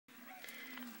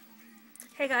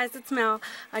Hey guys, it's Mel.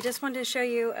 I just wanted to show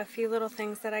you a few little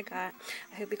things that I got.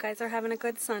 I hope you guys are having a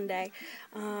good Sunday.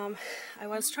 I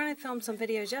was trying to film some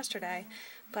videos yesterday,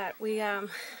 but we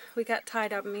got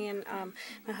tied up. Me and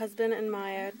my husband and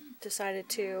Maya decided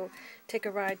to take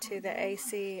a ride to the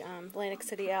AC Atlantic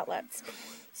City outlets.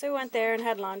 So we went there and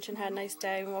had lunch and had a nice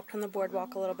day and walked on the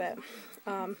boardwalk a little bit.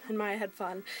 And Maya had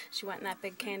fun. She went in that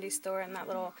big candy store and that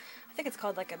little, I think it's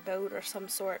called like a boat or some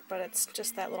sort, but it's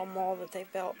just that little mall that they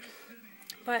built.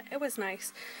 But it was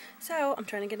nice. So I'm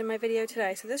trying to get in my video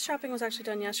today. So this shopping was actually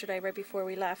done yesterday right before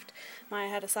we left. Maya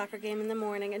had a soccer game in the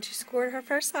morning and she scored her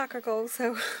first soccer goal,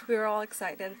 so we were all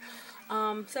excited.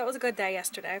 So it was a good day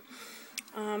yesterday.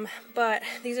 But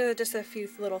these are just a few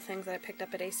little things that I picked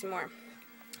up at AC Moore.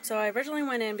 So I originally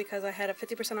went in because I had a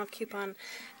 50% off coupon,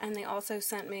 and they also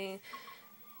sent me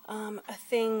a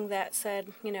thing that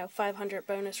said, 500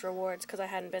 bonus rewards because I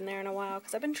hadn't been there in a while.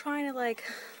 Because I've been trying to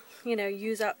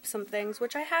use up some things,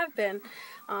 which I have been,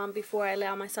 before I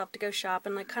allow myself to go shop,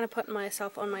 and kind of putting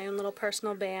myself on my own little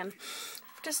personal ban,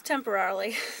 just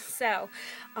temporarily. So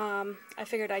I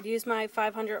figured I'd use my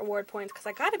 500 award points because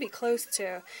I got to be close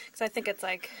to, because I think it's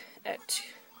like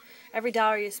every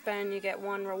dollar you spend you get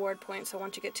one reward point, so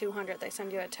once you get 200 they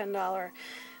send you a $10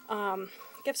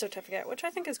 gift certificate, which I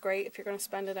think is great if you're going to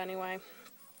spend it anyway.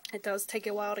 It does take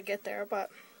a while to get there, but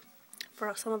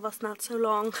for some of us not so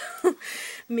long.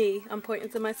 Me, I'm pointing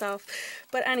to myself.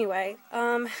 But anyway,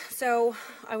 so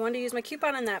I wanted to use my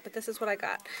coupon on that, but this is what I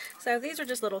got. So these are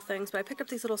just little things, but I picked up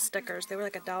these little stickers. They were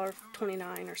like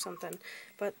 $1.29 or something.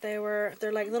 But they're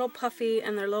like little puffy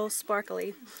and they're little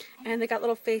sparkly. And they got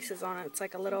little faces on it. It's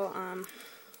like a little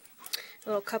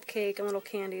cupcake and little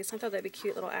candies. I thought that'd be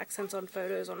cute little accents on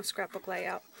photos on a scrapbook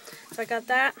layout. So I got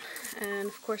that, and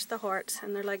of course the hearts,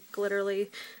 and they're like glittery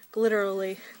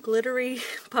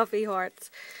puffy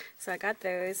hearts. So I got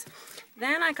those.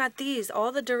 Then I got these.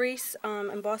 All the Doris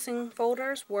embossing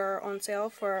folders were on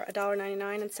sale for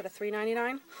 $1.99 instead of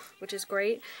 $3.99, which is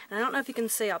great. And I don't know if you can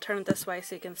see. I'll turn it this way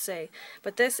so you can see.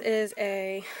 But this is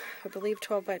I believe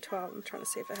 12 by 12. I'm trying to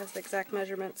see if it has the exact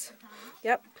measurements.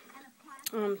 Yep.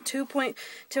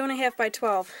 2.5 by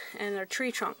 12, and they're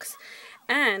tree trunks.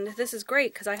 And this is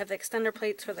great because I have the extender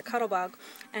plates for the Cuttlebug,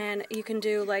 and you can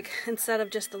do, instead of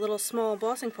just the little small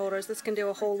embossing folders, this can do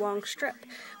a whole long strip,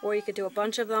 or you could do a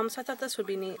bunch of them. So I thought this would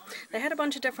be neat. They had a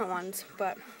bunch of different ones,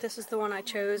 but this is the one I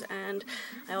chose, and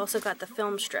I also got the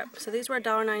film strip. So these were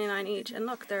 $1.99 each, and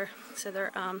look,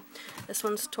 this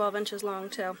one's 12 inches long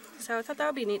too. So I thought that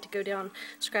would be neat to go down.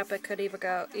 Scrapbook could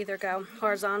either go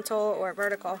horizontal or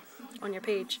vertical on your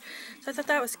page. So I thought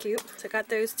that was cute. So I got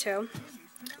those too.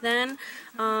 Then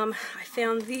I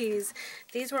found these.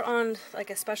 These were on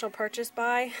a special purchase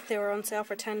buy. They were on sale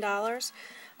for $10.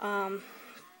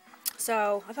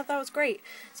 So I thought that was great.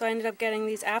 So I ended up getting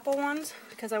these apple ones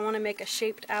because I want to make a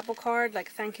shaped apple card, like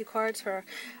thank you cards for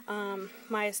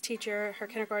Maya's teacher, her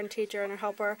kindergarten teacher, and her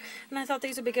helper. And I thought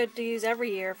these would be good to use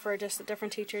every year for just a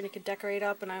different teacher, and you could decorate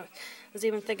up. And I was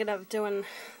even thinking of doing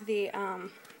the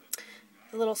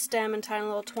little stem and tying a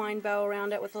little twine bow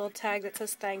around it with a little tag that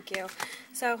says thank you.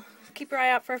 So keep your eye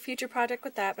out for a future project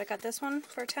with that. But I got this one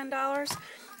for $10,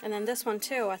 and then this one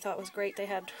too I thought was great. They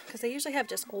had, because they usually have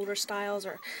just older styles,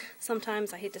 or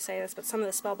sometimes, I hate to say this, but some of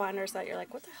the spellbinders that you're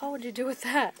like, what the hell would you do with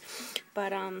that?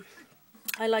 But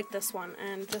I like this one,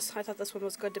 and I thought this one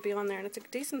was good to be on there, and it's a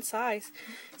decent size.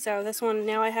 So this one,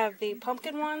 now I have the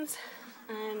pumpkin ones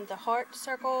and the heart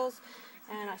circles,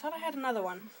 and I thought I had another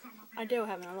one. I do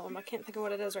have another one, but I can't think of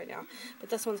what it is right now. But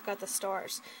this one's got the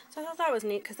stars. So I thought that was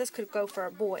neat, because this could go for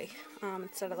a boy,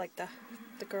 instead of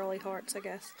the girly hearts, I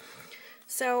guess.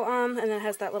 So, and then it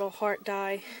has that little heart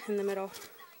die in the middle.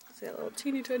 See that little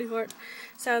teeny tiny heart.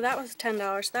 So that was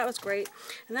 $10. So that was great.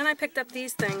 And then I picked up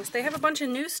these things. They have a bunch of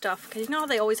new stuff, because you know how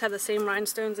they always have the same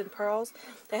rhinestones and pearls?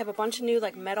 They have a bunch of new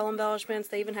metal embellishments.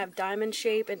 They even have diamond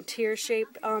shape and tear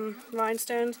shaped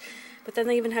rhinestones. But then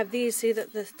they even have these. See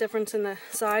the difference in the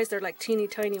size? They're like teeny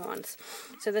tiny ones.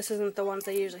 So this isn't the ones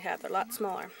they usually have. They're a lot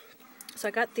smaller. So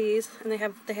I got these, and they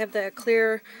have the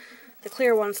clear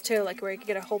ones too, where you can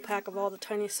get a whole pack of all the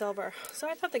tiny silver. So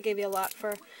I thought they gave you a lot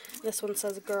for, this one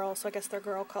says girl, so I guess they're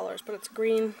girl colors, but it's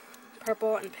green,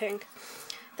 purple, and pink.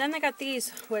 Then they got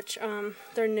these, which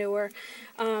they're newer.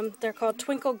 They're called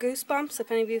Twinkle Goosebumps,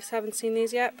 if any of you haven't seen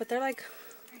these yet, but they're I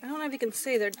don't know if you can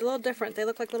see, they're a little different. They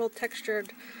look like little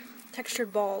textured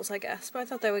balls, I guess, but I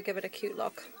thought they would give it a cute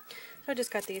look. So I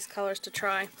just got these colors to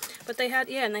try. But they had,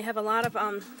 and they have a lot of,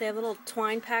 they have little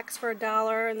twine packs for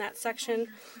 $1 in that section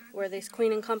where these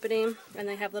Queen and Company, and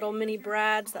they have little mini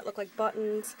brads that look like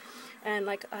buttons, and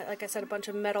like I said, a bunch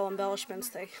of metal embellishments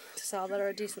they sell that are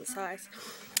a decent size.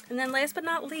 And then last but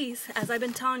not least, as I've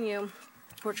been telling you,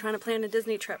 we're trying to plan a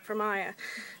Disney trip for Maya.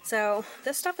 So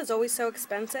this stuff is always so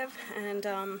expensive, and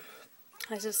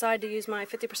I decided to use my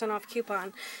 50% off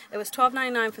coupon. It was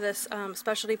 $12.99 for this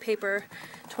specialty paper,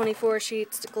 24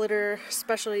 sheets glitter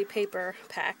specialty paper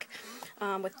pack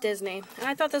with Disney. And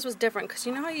I thought this was different, because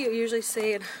you know how you usually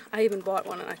see it, I even bought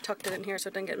one and I tucked it in here so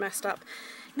it didn't get messed up.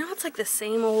 You know, it's like the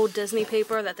same old Disney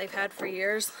paper that they've had for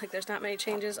years. Like, there's not many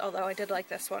changes, although I did like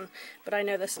this one, but I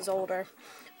know this is older.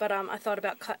 But I thought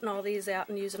about cutting all these out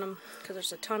and using them, because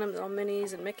there's a ton of little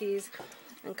Minnies and Mickeys,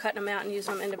 and cutting them out and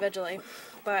using them individually.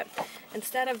 But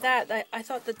instead of that, I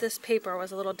thought that this paper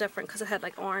was a little different, because it had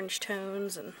like orange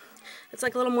tones, and it's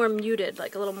like a little more muted,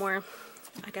 like a little more,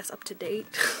 I guess, up to date.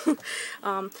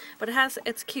 But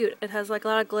it's cute. It has like a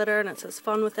lot of glitter, and it says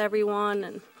fun with everyone,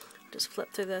 and just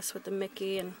flip through this with the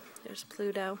Mickey, and there's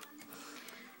Pluto.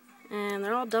 And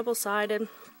they're all double-sided.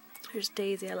 There's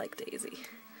Daisy. I like Daisy.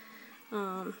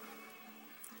 These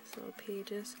little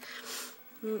pages.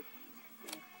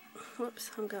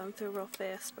 Whoops, I'm going through real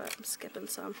fast, but I'm skipping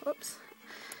some. Whoops.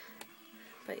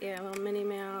 But yeah, little Minnie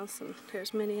Mouse, and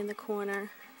there's Minnie in the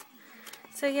corner.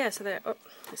 So yeah, so there. Oh,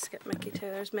 I skipped Mickey too.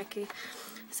 There's Mickey.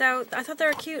 So I thought they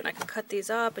were cute, and I could cut these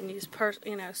up and use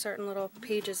certain little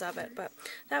pages of it. But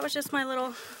that was just my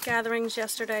little gatherings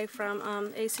yesterday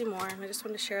from AC Moore, and I just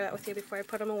wanted to share that with you before I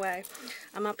put them away.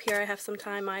 I'm up here. I have some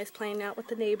time. Maya's playing out with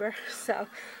the neighbor, so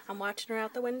I'm watching her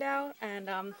out the window, and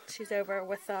she's over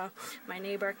with my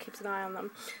neighbor, keeps an eye on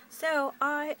them. So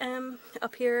I am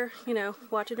up here,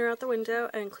 watching her out the window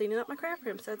and cleaning up my craft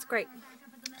room. So it's great.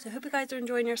 So I hope you guys are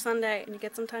enjoying your Sunday and you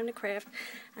get some time to craft,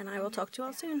 and I will talk to you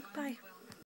all soon. Bye.